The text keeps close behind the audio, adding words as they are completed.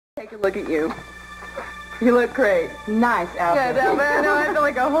Take a look at you. You look great. Nice outfit. Yeah, no, I feel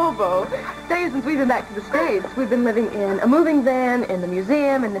like a hobo. Tell you, since we've been back to the States, we've been living in a moving van, in the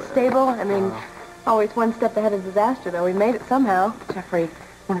museum, in the stable. I mean, always one step ahead of disaster, though. We made it somehow. Jeffrey, I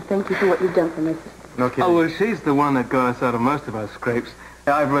want to thank you for what you've done for me. No kidding. Oh, well, she's the one that got us out of most of our scrapes.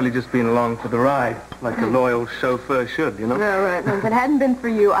 I've really just been along for the ride, like a loyal chauffeur should, you know? No, right. No, if it hadn't been for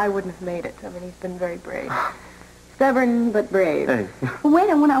you, I wouldn't have made it. I mean, he's been very brave. Stubborn, but brave. Hey. Well, wait,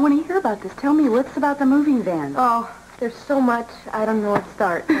 I want to hear about this. Tell me, what's about the moving van? Oh, there's so much. I don't know where to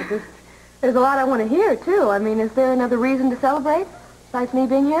start. There's a lot I want to hear, too. I mean, is there another reason to celebrate besides me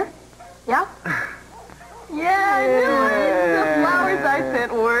being here? Yeah? Yeah, I knew it. The flowers I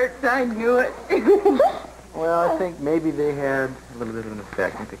sent worked. I knew it. Well, I think maybe they had a little bit of an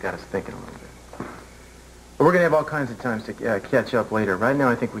effect. I think they got us thinking a little bit. But we're going to have all kinds of times to catch up later. Right now,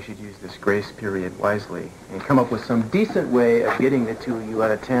 I think we should use this grace period wisely and come up with some decent way of getting the two of you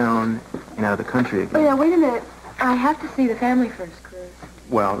out of town and out of the country again. Oh, yeah, wait a minute. I have to see the family first, Cruz.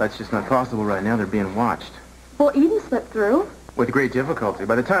 Well, that's just not possible right now. They're being watched. Well, Eden slipped through. With great difficulty.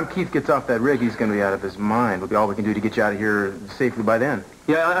 By the time Keith gets off that rig, he's going to be out of his mind. It'll be all we can do to get you out of here safely by then.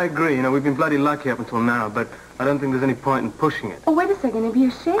 Yeah, I agree. You know, we've been bloody lucky up until now, but I don't think there's any point in pushing it. Oh, wait a second. It'd be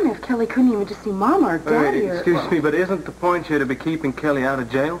a shame if Kelly couldn't even just see Mama or Daddy or... Excuse me, but isn't the point here to be keeping Kelly out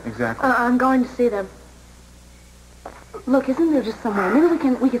of jail? Exactly. I'm going to see them. Look, isn't there just somewhere?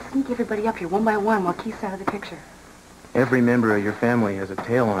 Maybe we could sneak everybody up here one by one while Keith's out of the picture. Every member of your family has a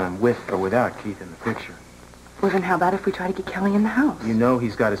tail on him, with or without Keith in the picture. Well, then how about if we try to get Kelly in the house? You know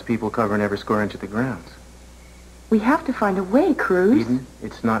he's got his people covering every square inch of the grounds. We have to find a way, Cruz. Eden,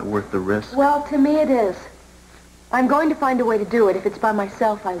 it's not worth the risk. Well, to me it is. I'm going to find a way to do it. If it's by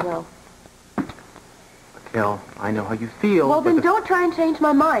myself, I will. Raquel, I know how you feel. Well, then don't try and change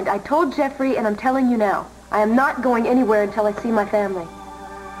my mind. I told Jeffrey, and I'm telling you now. I am not going anywhere until I see my family.